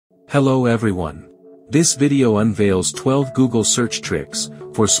Hello everyone. This video unveils 12 Google search tricks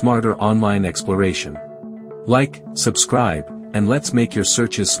for smarter online exploration. Like, subscribe, and let's make your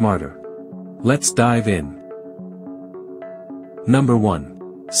searches smarter. Let's dive in. Number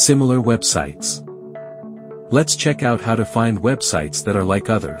 1. Similar websites. Let's check out how to find websites that are like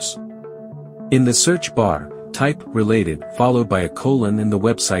others. In the search bar, type "related" followed by a colon in the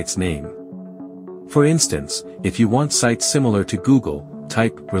website's name. For instance, if you want sites similar to Google,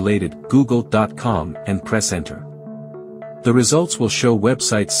 type "related google.com" and press enter. The results will show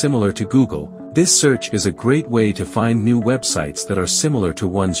websites similar to Google. This search is a great way to find new websites that are similar to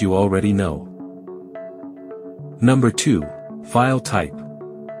ones you already know. Number 2. File type.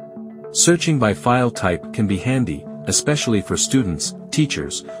 Searching by file type can be handy, especially for students,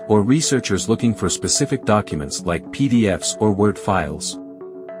 teachers, or researchers looking for specific documents like PDFs or Word files.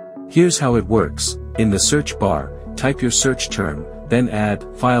 Here's how it works. In the search bar, type your search term, then add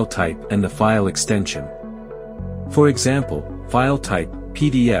file type and the file extension. For example, file type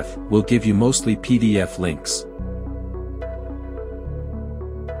PDF will give you mostly PDF links.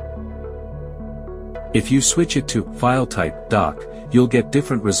 If you switch it to file type doc, you'll get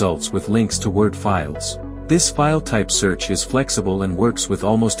different results with links to Word files. This file type search is flexible and works with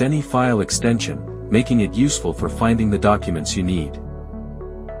almost any file extension, making it useful for finding the documents you need.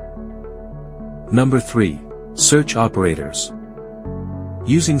 Number 3. Search operators.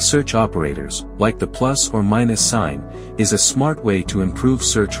 Using search operators, like the plus or minus sign, is a smart way to improve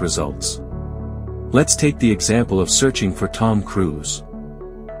search results. Let's take the example of searching for Tom Cruise.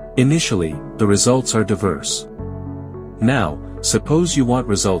 Initially, the results are diverse. Now, suppose you want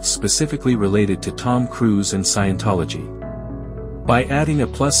results specifically related to Tom Cruise and Scientology. By adding a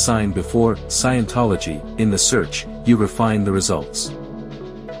plus sign before Scientology in the search, you refine the results.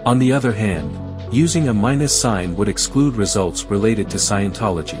 On the other hand, using a minus sign would exclude results related to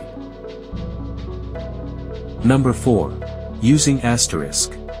Scientology. Number 4. Using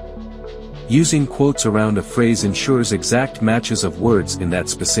asterisk. Using quotes around a phrase ensures exact matches of words in that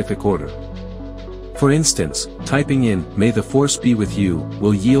specific order. For instance, typing in "May the Force be with you"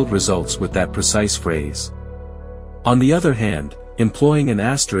 will yield results with that precise phrase. On the other hand, employing an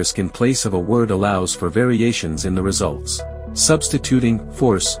asterisk in place of a word allows for variations in the results. Substituting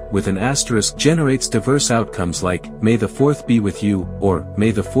 "force" with an asterisk generates diverse outcomes like "May the 4th be with you" or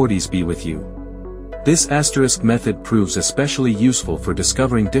 "May the 40s be with you." This asterisk method proves especially useful for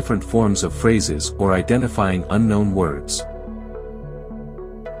discovering different forms of phrases or identifying unknown words.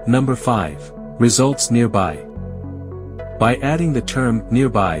 Number 5. Results nearby. By adding the term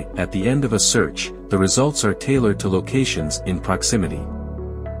 "nearby" at the end of a search, the results are tailored to locations in proximity.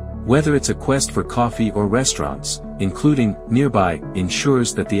 Whether it's a quest for coffee or restaurants, including "nearby"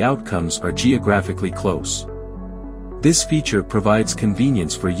 ensures that the outcomes are geographically close. This feature provides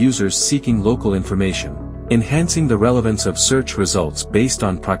convenience for users seeking local information, enhancing the relevance of search results based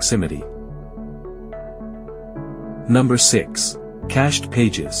on proximity. Number 6. Cached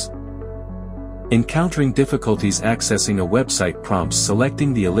pages. Encountering difficulties accessing a website prompts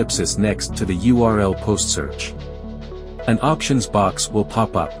selecting the ellipsis next to the URL post-search. An options box will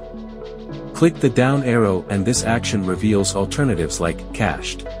pop up. Click the down arrow and this action reveals alternatives like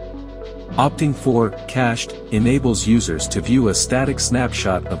cached. Opting for cached enables users to view a static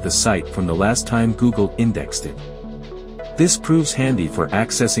snapshot of the site from the last time Google indexed it. This proves handy for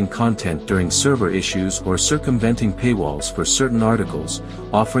accessing content during server issues or circumventing paywalls for certain articles,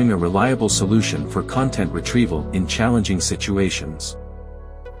 offering a reliable solution for content retrieval in challenging situations.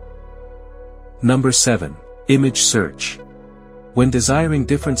 Number 7. Image search. When desiring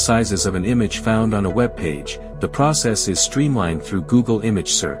different sizes of an image found on a web page, the process is streamlined through Google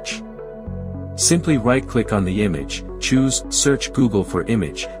Image Search. Simply right-click on the image, choose "Search Google for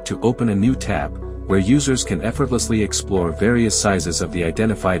Image" to open a new tab, where users can effortlessly explore various sizes of the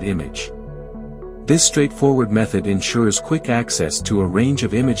identified image. This straightforward method ensures quick access to a range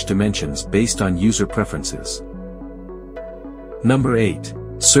of image dimensions based on user preferences. Number 8.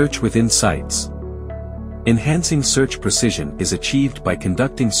 Search within sites. Enhancing search precision is achieved by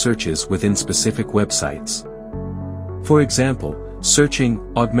conducting searches within specific websites. For example, searching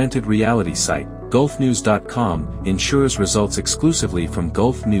 "augmented reality site" golfnews.com ensures results exclusively from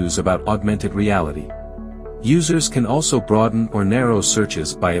Gulf news about augmented reality. Users can also broaden or narrow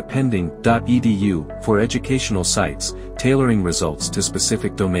searches by appending .edu for educational sites, tailoring results to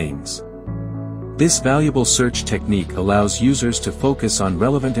specific domains. This valuable search technique allows users to focus on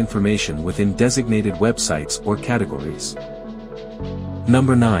relevant information within designated websites or categories.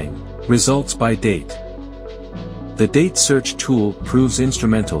 Number 9. Results by date. The date search tool proves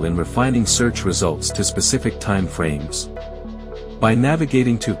instrumental in refining search results to specific time frames. By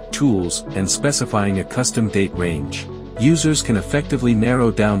navigating to Tools and specifying a custom date range, users can effectively narrow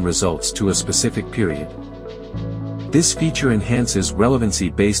down results to a specific period. This feature enhances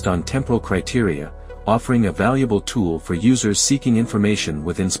relevancy based on temporal criteria, offering a valuable tool for users seeking information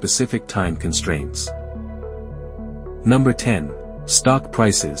within specific time constraints. Number 10. Stock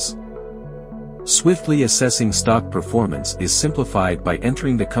prices. Swiftly assessing stock performance is simplified by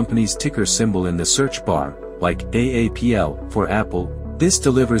entering the company's ticker symbol in the search bar, like AAPL for Apple. This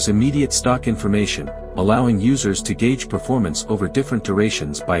delivers immediate stock information, allowing users to gauge performance over different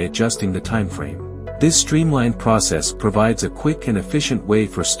durations by adjusting the time frame. This streamlined process provides a quick and efficient way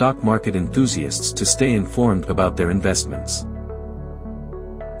for stock market enthusiasts to stay informed about their investments.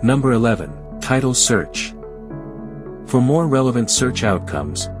 Number 11. Title search. For more relevant search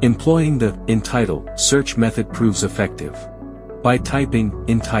outcomes, employing the in title search method proves effective. By typing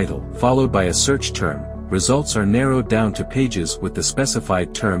in title followed by a search term, results are narrowed down to pages with the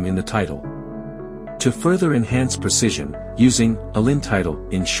specified term in the title. To further enhance precision, using a title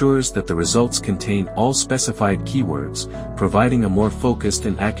ensures that the results contain all specified keywords, providing a more focused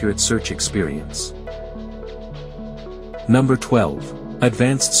and accurate search experience. Number 12.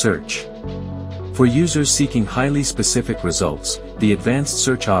 Advanced search. For users seeking highly specific results, the advanced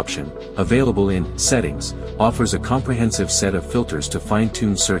search option, available in Settings, offers a comprehensive set of filters to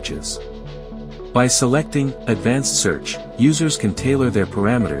fine-tune searches. By selecting Advanced Search, users can tailor their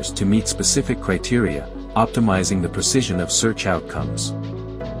parameters to meet specific criteria, optimizing the precision of search outcomes.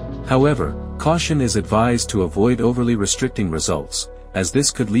 However, caution is advised to avoid overly restricting results, as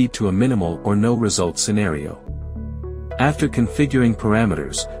this could lead to a minimal or no result scenario. After configuring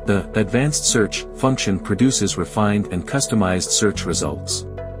parameters, the Advanced Search function produces refined and customized search results.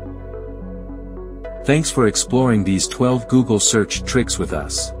 Thanks for exploring these 12 Google search tricks with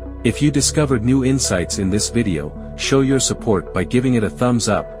us. If you discovered new insights in this video, show your support by giving it a thumbs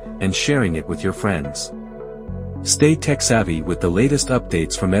up and sharing it with your friends. Stay tech-savvy with the latest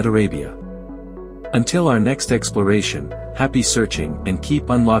updates from EdArabia. Until our next exploration, happy searching and keep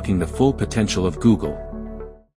unlocking the full potential of Google.